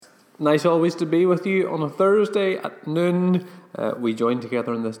Nice always to be with you on a Thursday at noon. We join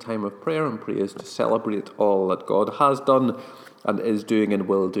together in this time of prayer and praise to celebrate all that God has done and is doing and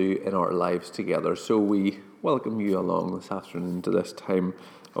will do in our lives together. So we welcome you along this afternoon to this time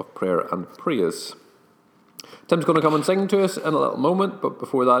of prayer and praise. Tim's going to come and sing to us in a little moment, but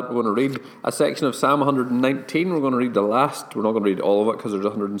before that we're going to read a section of Psalm 119. We're going to read the last, we're not going to read all of it because there's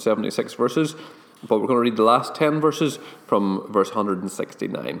 176 verses, but we're going to read the last 10 verses from verse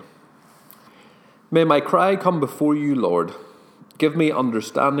 169. May my cry come before you, Lord. Give me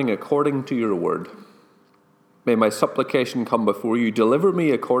understanding according to your word. May my supplication come before you. Deliver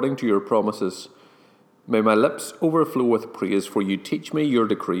me according to your promises. May my lips overflow with praise, for you teach me your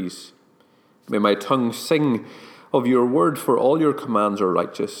decrees. May my tongue sing of your word, for all your commands are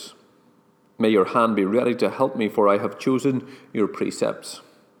righteous. May your hand be ready to help me, for I have chosen your precepts.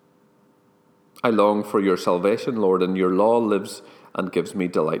 I long for your salvation, Lord, and your law lives and gives me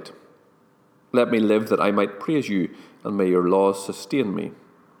delight. Let me live that I might praise you, and may your laws sustain me.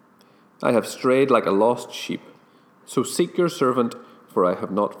 I have strayed like a lost sheep, so seek your servant, for I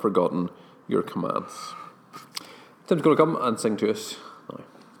have not forgotten your commands. Tim's going to come and sing to us now.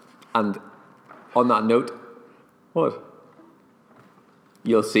 And on that note, what?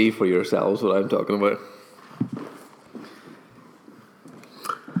 You'll see for yourselves what I'm talking about.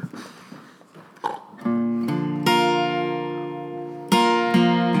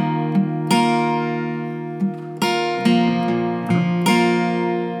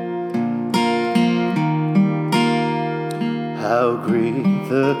 How great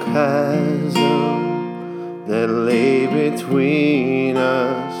the chasm that lay between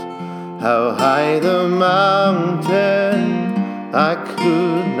us, how high the mountain I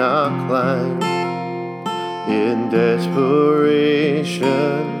could not climb. In desperation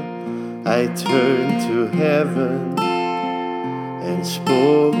I turned to heaven and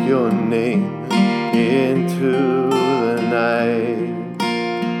spoke your name into the night.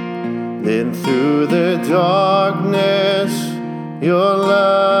 Then through the darkness your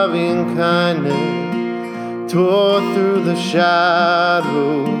loving kindness tore through the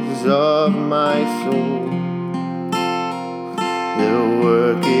shadows of my soul. The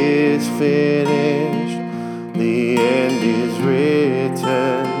work is finished, the end is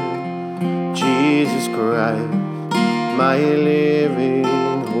written. Jesus Christ, my living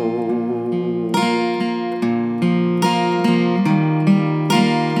hope.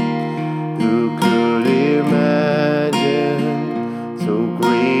 Who could imagine so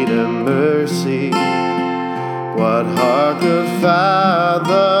great a mercy? What heart could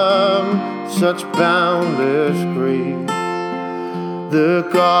fathom such boundless grace? The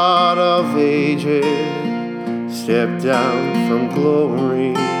God of ages stepped down from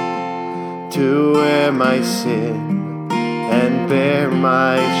glory to wear my sin and bear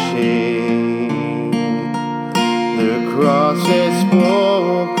my shame. The cross has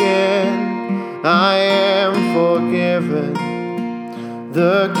spoken, I am forgiven.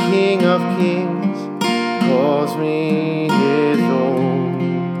 The King of Kings calls me his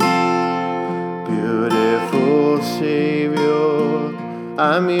own. Beautiful Savior,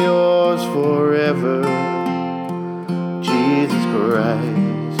 I'm yours forever. Jesus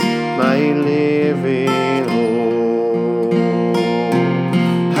Christ, my living hope.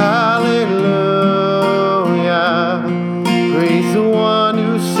 Hallelujah, praise the one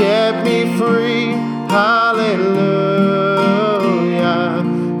who set me free. Hallelujah,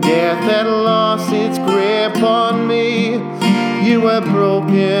 death had lost its grip on me. You have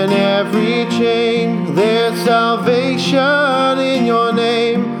broken every chain. There's salvation in your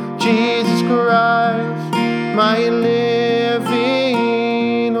name, Jesus Christ, my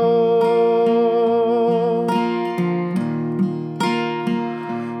living hope.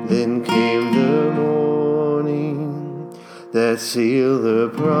 Then came the morning that sealed the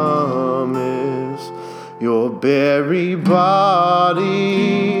promise. Your buried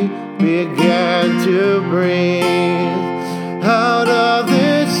body began to breathe. Out of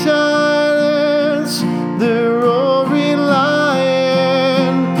this silence, the roaring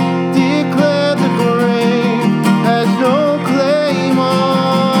lion declared the grave has no claim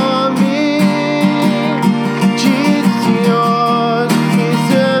on me. Jesus, yours is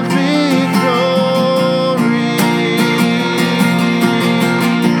the victory.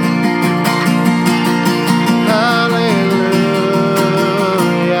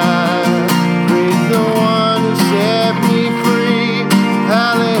 Hallelujah, praise the one who set me free.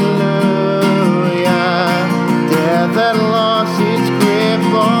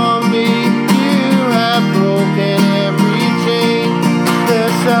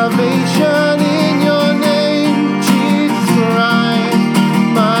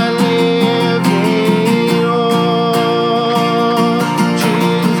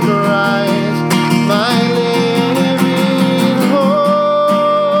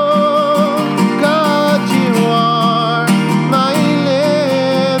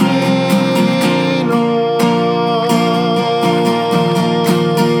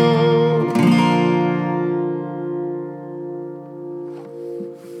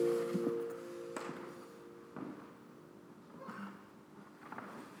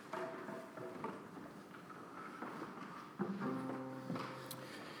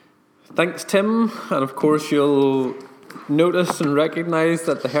 Thanks, Tim. And of course, you'll notice and recognise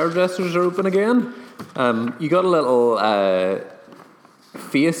that the hairdressers are open again. You got a little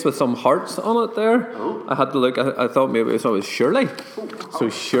face with some hearts on it there. Oh. I had to look. I thought maybe it was Shirley. So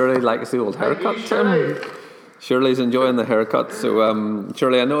Shirley likes the old haircut, Tim. Shirley's enjoying the haircut. So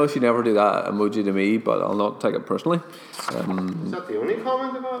Shirley, I know she never do that emoji to me, but I'll not take it personally. Is that the only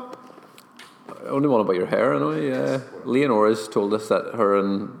comment about? Only one about your hair, anyway. Yeah. Leonora's told us that her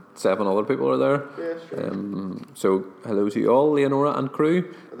and 7 other people are there. Yeah, sure. So hello to you all, Leonora and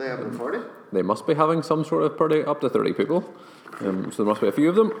crew. Are they having a party? They must be having some sort of party, up to 30 people. So there must be a few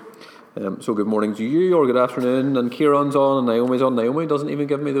of them. So good morning to you, or good afternoon. And Kieran's on, and Naomi's on. Naomi doesn't even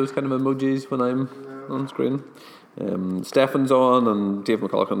give me those kind of emojis when I'm on screen. Stefan's on, and Dave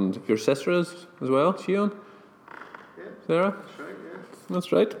McCulloch, and your sister is as well. Is she on? Yeah. Sarah? That's right, yeah.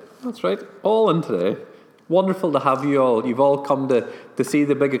 That's right. That's right. All in today. Wonderful to have you all. You've all come to see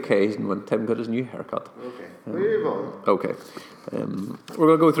the big occasion when Tim got his new haircut. Okay. Move on. Okay. We're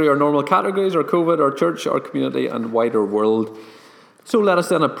going to go through our normal categories, our COVID, our church, our community, and wider world. So let us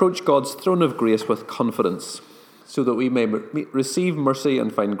then approach God's throne of grace with confidence, so that we may receive mercy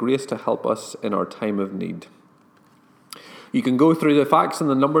and find grace to help us in our time of need. You can go through the facts and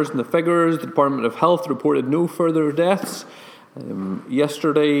the numbers and the figures. The Department of Health reported no further deaths.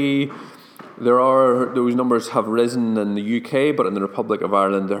 Yesterday, those numbers have risen in the UK, but in the Republic of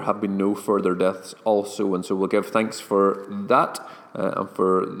Ireland there have been no further deaths also, and so we'll give thanks for that and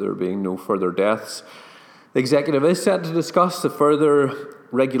for there being no further deaths. The executive is set to discuss the further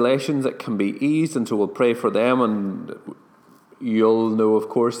regulations that can be eased, and so we'll pray for them. And you'll know, of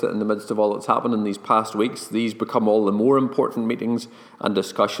course, that in the midst of all that's happened in these past weeks, these become all the more important meetings and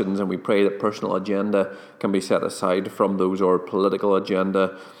discussions, and we pray that personal agenda can be set aside from those, or political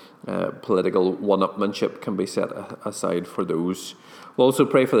agenda, political one-upmanship can be set aside for those. We'll also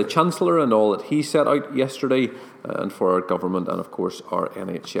pray for the Chancellor and all that he set out yesterday, and for our government and, of course, our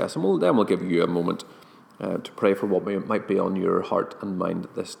NHS. And then we'll give you a moment to pray for what might be on your heart and mind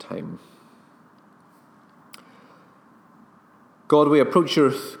at this time. God, we approach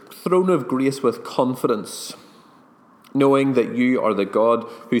your throne of grace with confidence, knowing that you are the God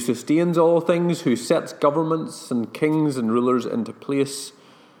who sustains all things, who sets governments and kings and rulers into place,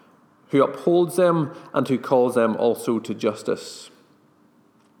 who upholds them and who calls them also to justice.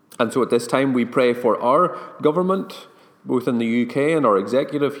 And so at this time we pray for our government, both in the UK and our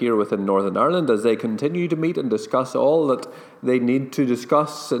executive here within Northern Ireland, as they continue to meet and discuss all that they need to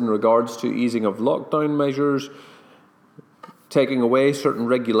discuss in regards to easing of lockdown measures, taking away certain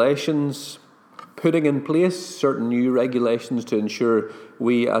regulations, putting in place certain new regulations to ensure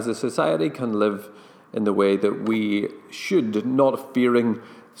we as a society can live in the way that we should, not fearing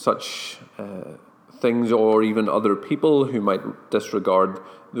such things or even other people who might disregard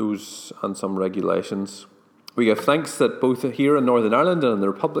those and some regulations. We give thanks that both here in Northern Ireland and in the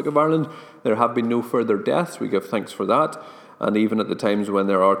Republic of Ireland there have been no further deaths. We give thanks for that. And even at the times when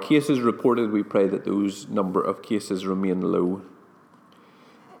there are cases reported, we pray that those number of cases remain low.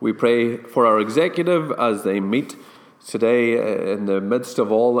 We pray for our executive as they meet today in the midst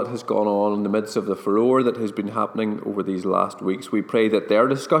of all that has gone on, in the midst of the furore that has been happening over these last weeks. We pray that their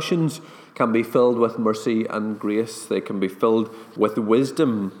discussions can be filled with mercy and grace. They can be filled with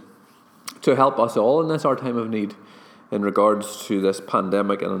wisdom to help us all in this our time of need in regards to this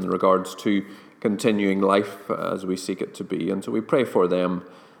pandemic and in regards to continuing life as we seek it to be. And so we pray for them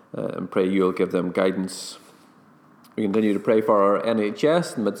and pray you'll give them guidance. We continue to pray for our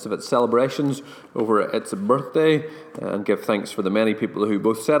NHS in the midst of its celebrations over its birthday and give thanks for the many people who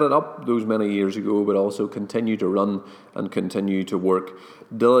both set it up those many years ago but also continue to run and continue to work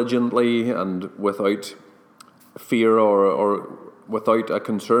diligently and without fear or without a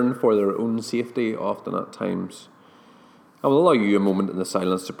concern for their own safety often at times. I will allow you a moment in the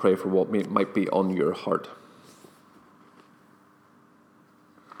silence to pray for what might be on your heart.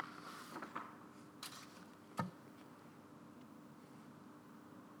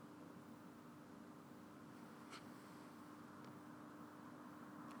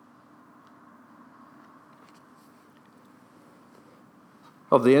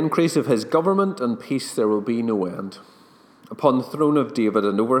 Of the increase of his government and peace there will be no end, upon the throne of David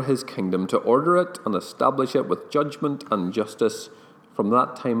and over his kingdom, to order it and establish it with judgment and justice from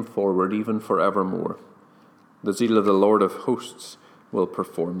that time forward, even forevermore. The zeal of the Lord of hosts will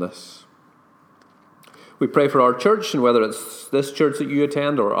perform this. We pray for our church, and whether it's this church that you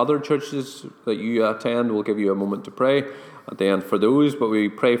attend or other churches that you attend, we'll give you a moment to pray at the end for those. But we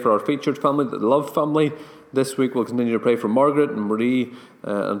pray for our featured family, the Love family. This week we'll continue to pray for Margaret and Marie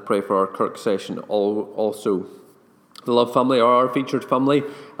and pray for our Kirk session also. The Love family are our featured family.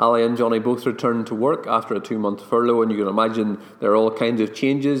 Ali and Johnny both returned to work after a 2-month furlough, and you can imagine there are all kinds of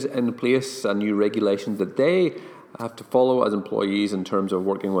changes in place and new regulations that they have to follow as employees in terms of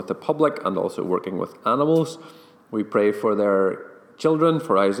working with the public and also working with animals. We pray for their children,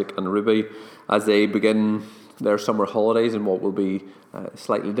 for Isaac and Ruby, as they begin their summer holidays in what will be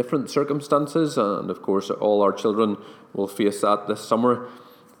slightly different circumstances, and of course all our children will face that this summer.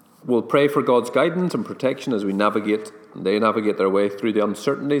 We'll pray for God's guidance and protection as they navigate their way through the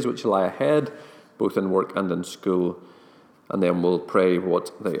uncertainties which lie ahead, both in work and in school. And then we'll pray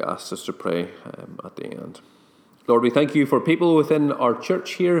what they asked us to pray at the end. Lord, we thank you for people within our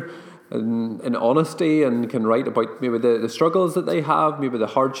church here in honesty and can write about maybe the struggles that they have, maybe the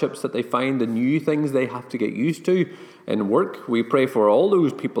hardships that they find, the new things they have to get used to in work. We pray for all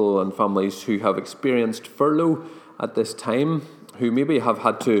those people and families who have experienced furlough at this time, who maybe have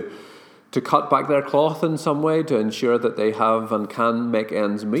had to cut back their cloth in some way to ensure that they have and can make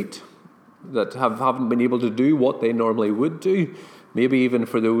ends meet, that haven't been able to do what they normally would do. Maybe even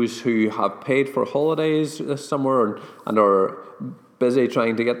for those who have paid for holidays this summer and are busy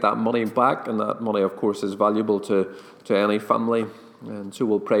trying to get that money back, and that money, of course, is valuable to any family. And so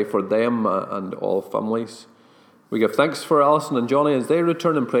we'll pray for them and all families. We give thanks for Alison and Johnny as they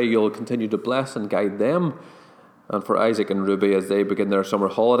return and pray you'll continue to bless and guide them. And for Isaac and Ruby as they begin their summer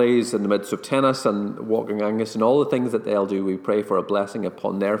holidays in the midst of tennis and walking Angus and all the things that they'll do, we pray for a blessing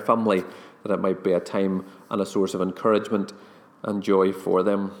upon their family, that it might be a time and a source of encouragement and joy for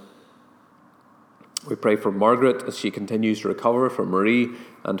them. We pray for Margaret as she continues to recover, for Marie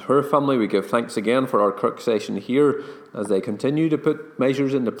and her family. We give thanks again for our Kirk session here as they continue to put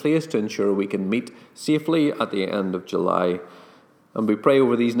measures into place to ensure we can meet safely at the end of July. And we pray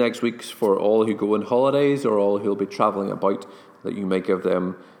over these next weeks for all who go on holidays or all who will be travelling about, that you may give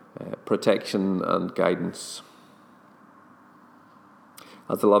them protection and guidance.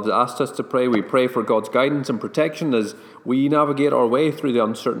 As the Love asked us to pray, we pray for God's guidance and protection as we navigate our way through the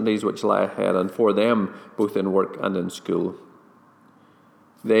uncertainties which lie ahead, and for them, both in work and in school.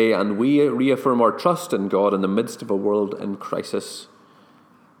 They and we reaffirm our trust in God in the midst of a world in crisis.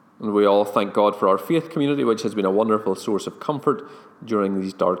 And we all thank God for our faith community, which has been a wonderful source of comfort during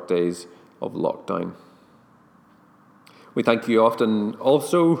these dark days of lockdown. We thank you often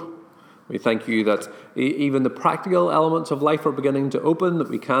also. We thank you that even the practical elements of life are beginning to open, that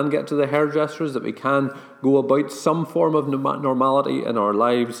we can get to the hairdressers, that we can go about some form of normality in our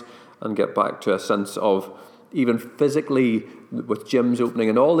lives and get back to a sense of, even physically, with gyms opening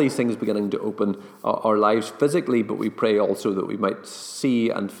and all these things beginning to open our lives physically, but we pray also that we might see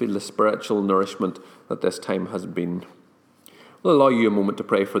and feel the spiritual nourishment that this time has been. We'll allow you a moment to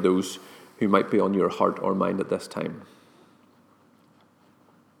pray for those who might be on your heart or mind at this time.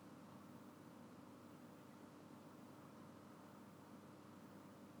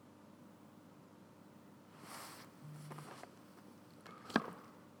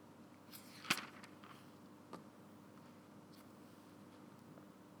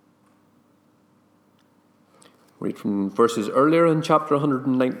 Read from verses earlier in chapter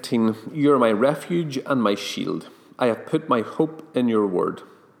 119. You are my refuge and my shield. I have put my hope in your word.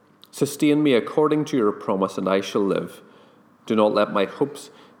 Sustain me according to your promise, and I shall live. Do not let my hopes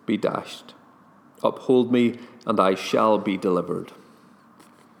be dashed. Uphold me, and I shall be delivered.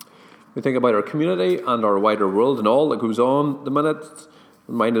 We think about our community and our wider world and all that goes on at the minute.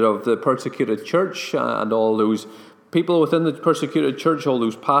 Reminded of the persecuted church and all those people within the persecuted church, all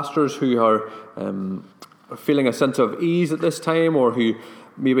those pastors who are feeling a sense of ease at this time, or who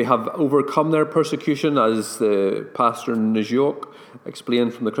maybe have overcome their persecution, as the pastor Najok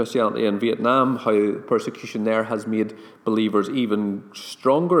explained from the Christianity in Vietnam, how persecution there has made believers even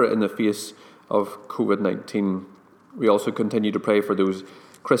stronger in the face of COVID-19. We also continue to pray for those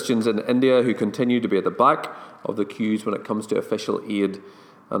Christians in India who continue to be at the back of the queues when it comes to official aid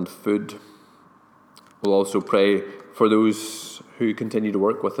and food. We'll also pray for those who continue to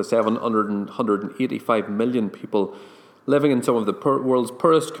work with the 185 million people living in some of the world's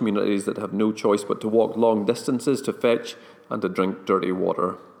poorest communities that have no choice but to walk long distances to fetch and to drink dirty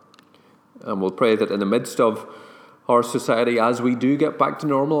water. And we'll pray that in the midst of our society, as we do get back to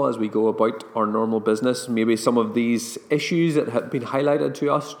normal, as we go about our normal business, maybe some of these issues that have been highlighted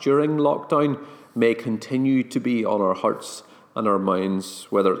to us during lockdown may continue to be on our hearts and our minds,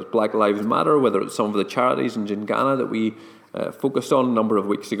 whether it's Black Lives Matter, whether it's some of the charities in Gingana that we focused on a number of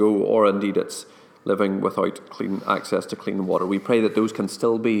weeks ago, or indeed it's living without clean access to clean water. We pray that those can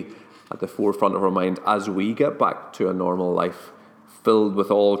still be at the forefront of our mind as we get back to a normal life, filled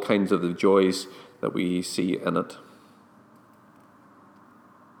with all kinds of the joys that we see in it.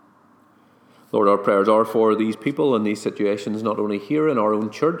 Lord, our prayers are for these people in these situations, not only here in our own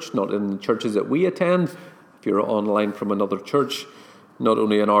church, not in the churches that we attend, if you're online from another church, not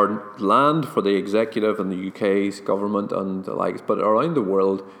only in our land for the executive and the UK's government and the likes, but around the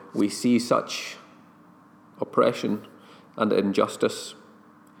world we see such oppression and injustice.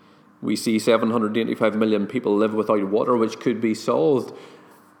 We see 785 million people live without water, which could be solved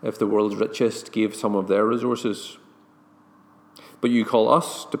if the world's richest gave some of their resources. But you call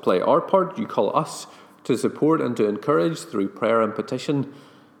us to play our part. You call us to support and to encourage through prayer and petition.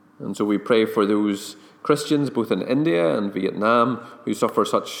 And so we pray for those Christians, both in India and Vietnam, who suffer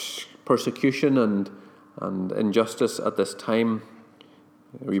such persecution and injustice at this time.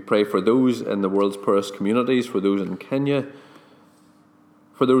 We pray for those in the world's poorest communities, for those in Kenya,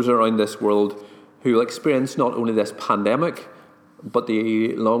 for those around this world who will experience not only this pandemic, but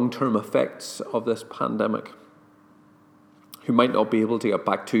the long-term effects of this pandemic, who might not be able to get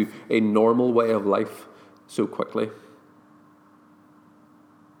back to a normal way of life so quickly.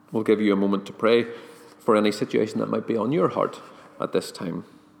 We'll give you a moment to pray for any situation that might be on your heart at this time.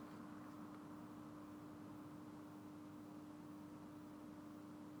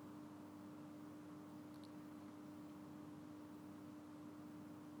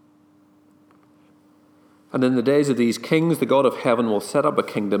 And in the days of these kings, the God of heaven will set up a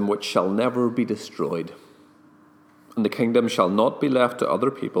kingdom which shall never be destroyed. And the kingdom shall not be left to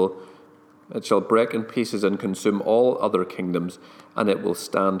other people. It shall break in pieces and consume all other kingdoms, and it will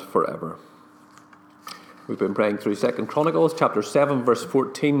stand forever. We've been praying through 2 Chronicles chapter 7, verse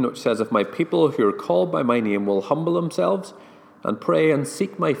 14, which says, If my people who are called by my name will humble themselves and pray and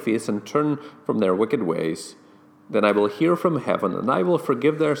seek my face and turn from their wicked ways, then I will hear from heaven, and I will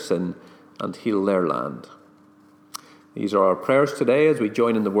forgive their sin and heal their land. These are our prayers today as we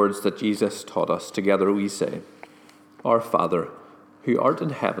join in the words that Jesus taught us. Together we say, Our Father, who art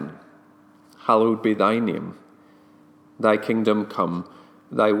in heaven, hallowed be thy name. Thy kingdom come,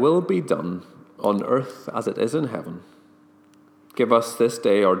 thy will be done, on earth as it is in heaven. Give us this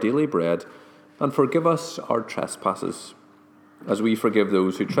day our daily bread, and forgive us our trespasses, as we forgive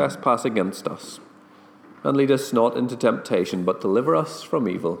those who trespass against us. And lead us not into temptation, but deliver us from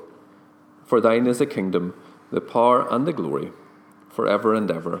evil. For thine is the kingdom, the power and the glory, forever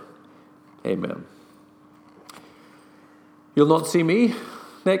and ever. Amen. You'll not see me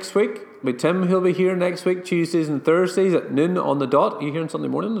next week. But Tim, he'll be here next week, Tuesdays and Thursdays at noon on the dot. Are you here on Sunday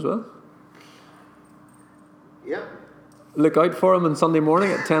morning as well? Yeah. Look out for him on Sunday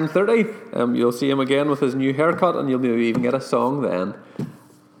morning at 10:30. You'll see him again with his new haircut, and you'll maybe even get a song then.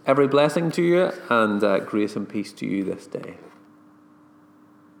 Every blessing to you, and grace and peace to you this day.